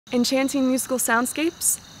Enchanting musical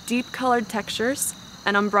soundscapes, deep colored textures,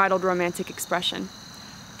 and unbridled romantic expression.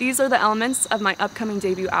 These are the elements of my upcoming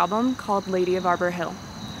debut album called Lady of Arbor Hill.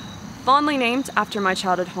 Fondly named after my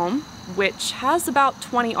childhood home, which has about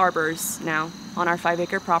 20 arbors now on our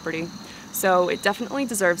 5-acre property, so it definitely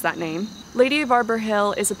deserves that name. Lady of Arbor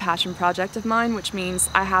Hill is a passion project of mine, which means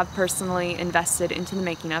I have personally invested into the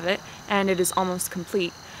making of it, and it is almost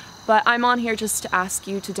complete. But I'm on here just to ask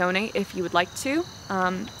you to donate if you would like to.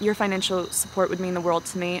 Your financial support would mean the world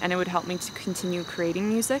to me, and it would help me to continue creating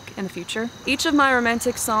music in the future. Each of my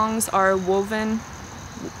romantic songs are woven?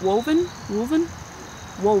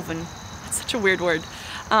 That's such a weird word.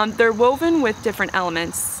 They're woven with different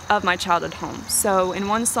elements of my childhood home. So in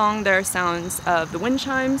one song there are sounds of the wind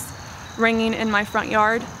chimes ringing in my front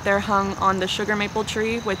yard. They're hung on the sugar maple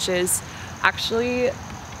tree, which is actually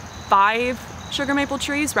 5 sugar maple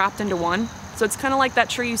trees wrapped into one. So it's kind of like that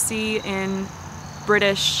tree you see in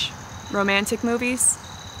British romantic movies.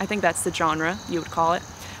 I think that's the genre you would call it,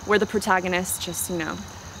 where the protagonist just,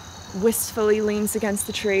 wistfully leans against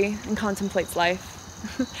the tree and contemplates life.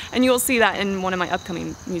 And you will see that in one of my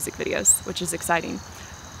upcoming music videos, which is exciting.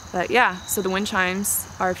 But yeah, so the wind chimes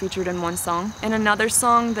are featured in one song. In another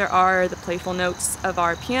song, there are the playful notes of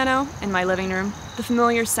our piano in my living room, the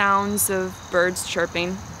familiar sounds of birds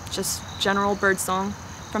chirping, just general birdsong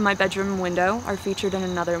from my bedroom window are featured in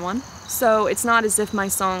another one. So it's not as if my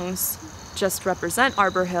songs just represent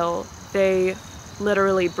Arbor Hill, they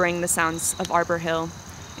literally bring the sounds of Arbor Hill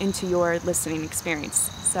into your listening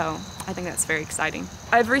experience. So I think that's very exciting.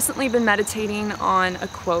 I've recently been meditating on a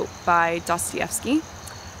quote by Dostoevsky,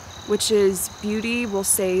 which is, "Beauty will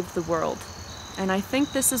save the world." And I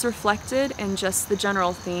think this is reflected in just the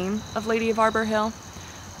general theme of Lady of Arbor Hill,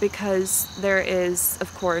 because there is,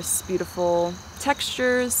 of course, beautiful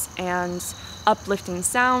textures and uplifting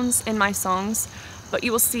sounds in my songs, but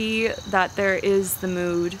you will see that there is the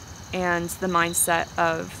mood and the mindset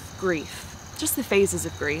of grief, just the phases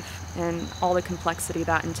of grief and all the complexity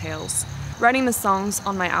that entails. Writing the songs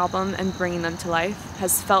on my album and bringing them to life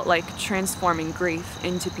has felt like transforming grief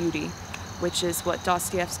into beauty, which is what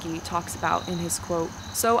Dostoevsky talks about in his quote.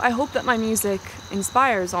 So I hope that my music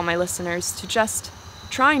inspires all my listeners to just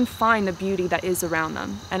try and find the beauty that is around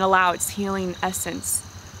them and allow its healing essence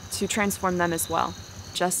to transform them as well,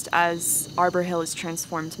 just as Arbor Hill has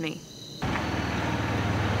transformed me.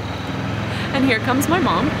 And here comes my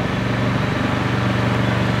mom.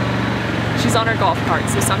 She's on her golf cart,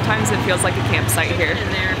 so sometimes it feels like a campsite here.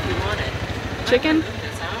 In there if you want it. Chicken?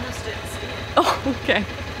 I almost didn't see it. Oh, okay.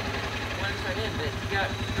 One's right in, but you got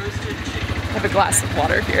roasted chicken. I have a glass of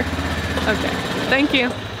water here. Okay, thank you.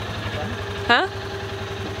 Huh?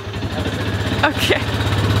 Okay.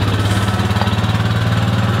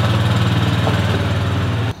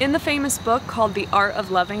 In the famous book called The Art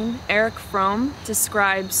of Loving, Erich Fromm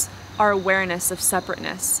describes our awareness of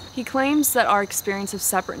separateness. He claims that our experience of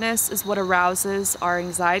separateness is what arouses our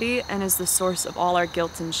anxiety and is the source of all our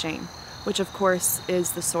guilt and shame, which of course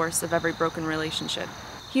is the source of every broken relationship.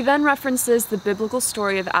 He then references the biblical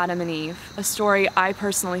story of Adam and Eve, a story I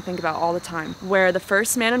personally think about all the time, where the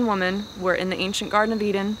first man and woman were in the ancient Garden of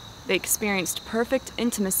Eden. They experienced perfect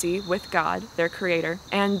intimacy with God, their creator,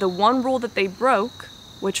 and the one rule that they broke,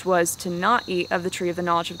 which was to not eat of the tree of the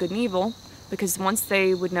knowledge of good and evil, because once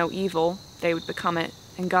they would know evil, they would become it.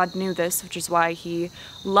 And God knew this, which is why he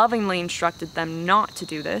lovingly instructed them not to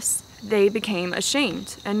do this. They became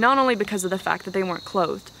ashamed, and not only because of the fact that they weren't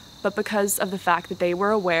clothed, but because of the fact that they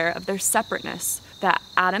were aware of their separateness, that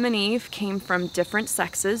Adam and Eve came from different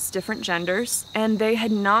sexes, different genders, and they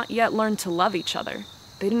had not yet learned to love each other.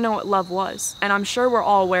 They didn't know what love was. And I'm sure we're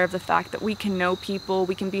all aware of the fact that we can know people,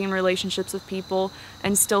 we can be in relationships with people,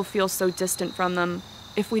 and still feel so distant from them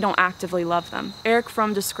if we don't actively love them. Erich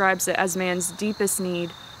Fromm describes it as man's deepest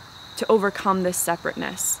need to overcome this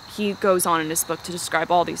separateness. He goes on in his book to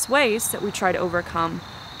describe all these ways that we try to overcome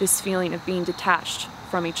this feeling of being detached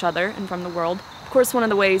from each other and from the world. Of course, one of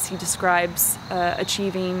the ways he describes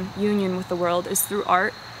achieving union with the world is through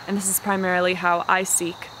art, and this is primarily how I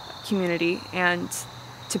seek community and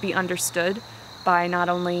to be understood by not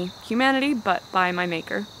only humanity, but by my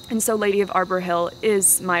maker. And so Lady of Arbor Hill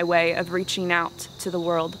is my way of reaching out to the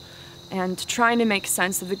world and trying to make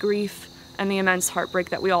sense of the grief and the immense heartbreak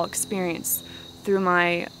that we all experience through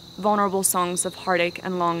my vulnerable songs of heartache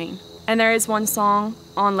and longing. And there is one song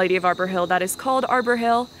on Lady of Arbor Hill that is called Arbor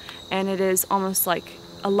Hill, and it is almost like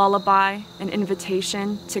a lullaby, an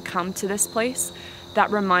invitation to come to this place that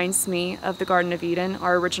reminds me of the Garden of Eden,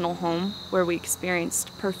 our original home, where we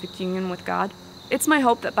experienced perfect union with God. It's my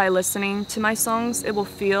hope that by listening to my songs, it will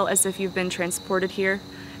feel as if you've been transported here,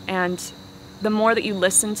 and The more that you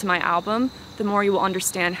listen to my album, the more you will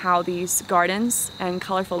understand how these gardens and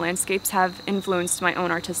colorful landscapes have influenced my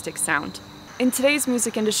own artistic sound. In today's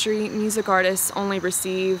music industry, music artists only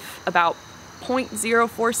receive about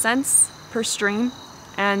 0.04 cents per stream,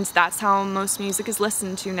 and that's how most music is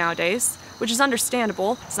listened to nowadays, which is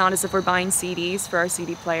understandable. It's not as if we're buying CDs for our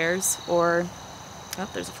CD players, or, oh,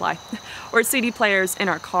 there's a fly, or CD players in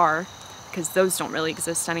our car, because those don't really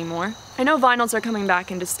exist anymore. I know vinyls are coming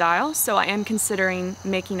back into style, so I am considering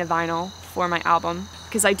making a vinyl for my album,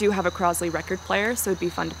 because I do have a Crosley record player, so it'd be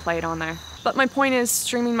fun to play it on there. But my point is,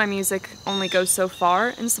 streaming my music only goes so far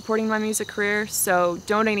in supporting my music career, so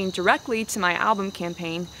donating directly to my album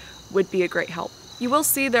campaign would be a great help. You will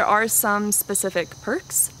see there are some specific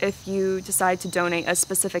perks if you decide to donate a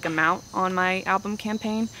specific amount on my album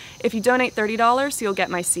campaign. If you donate $30, you'll get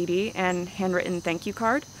my CD and handwritten thank you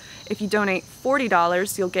card. If you donate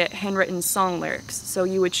 $40, you'll get handwritten song lyrics. So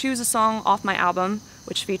you would choose a song off my album,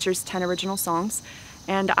 which features 10 original songs,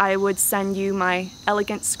 and I would send you my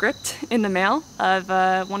elegant script in the mail of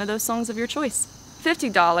one of those songs of your choice.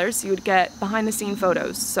 $50, you would get behind-the-scene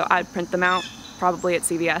photos, so I'd print them out, probably at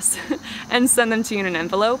CVS, and send them to you in an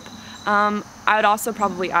envelope. I would also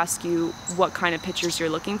probably ask you what kind of pictures you're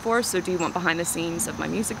looking for. So do you want behind the scenes of my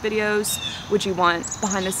music videos? Would you want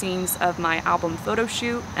behind the scenes of my album photo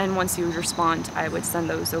shoot? And once you would respond, I would send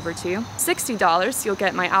those over to you. $60, you'll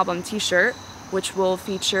get my album t-shirt, which will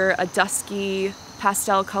feature a dusky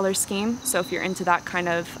pastel color scheme. So if you're into that kind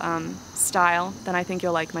of style, then I think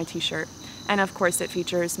you'll like my t-shirt. And of course it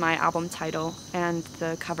features my album title and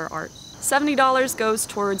the cover art. $70 goes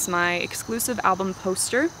towards my exclusive album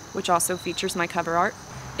poster, which also features my cover art.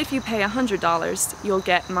 If you pay $100, you'll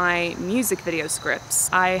get my music video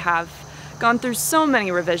scripts. I have gone through so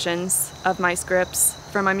many revisions of my scripts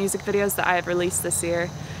for my music videos that I have released this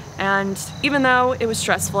year. And even though it was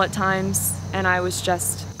stressful at times, and I was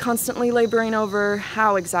just constantly laboring over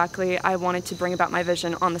how exactly I wanted to bring about my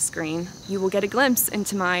vision on the screen, you will get a glimpse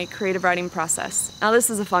into my creative writing process. Now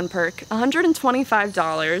this is a fun perk.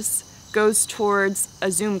 $125 goes towards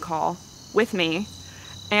a Zoom call with me,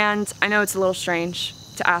 and I know it's a little strange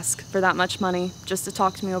to ask for that much money just to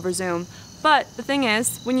talk to me over Zoom, but the thing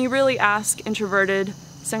is, when you really ask introverted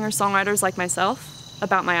singer-songwriters like myself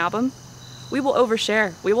about my album, we will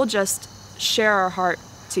overshare. We will just share our heart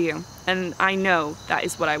to you, and I know that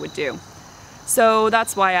is what I would do. So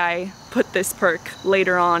that's why I put this perk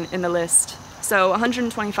later on in the list. So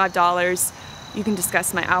 $125, you can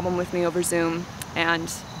discuss my album with me over Zoom,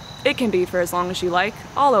 and it can be for as long as you like.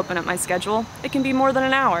 I'll open up my schedule. It can be more than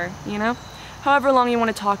an hour, you know? However long you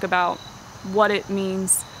want to talk about what it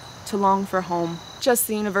means to long for home. Just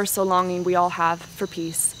the universal longing we all have for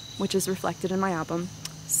peace, which is reflected in my album.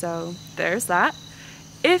 So there's that.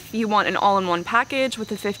 If you want an all-in-one package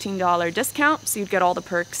with a $15 discount, so you'd get all the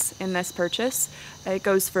perks in this purchase, it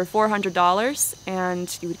goes for $400,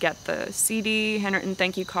 and you would get the CD, handwritten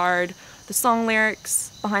thank you card, the song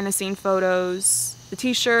lyrics, behind-the-scene photos, the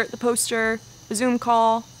t-shirt, the poster, the Zoom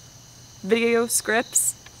call, video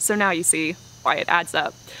scripts. So now you see why it adds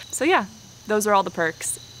up. So yeah, those are all the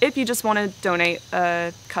perks. If you just want to donate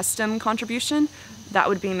a custom contribution, that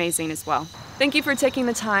would be amazing as well. Thank you for taking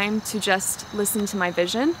the time to just listen to my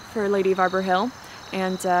vision for Lady of Arbor Hill,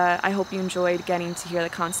 and I hope you enjoyed getting to hear the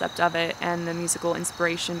concept of it and the musical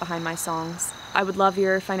inspiration behind my songs. I would love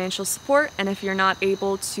your financial support, and if you're not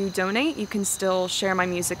able to donate, you can still share my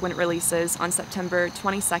music when it releases on September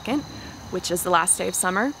 22nd, which is the last day of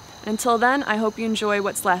summer. And until then, I hope you enjoy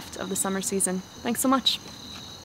what's left of the summer season. Thanks so much.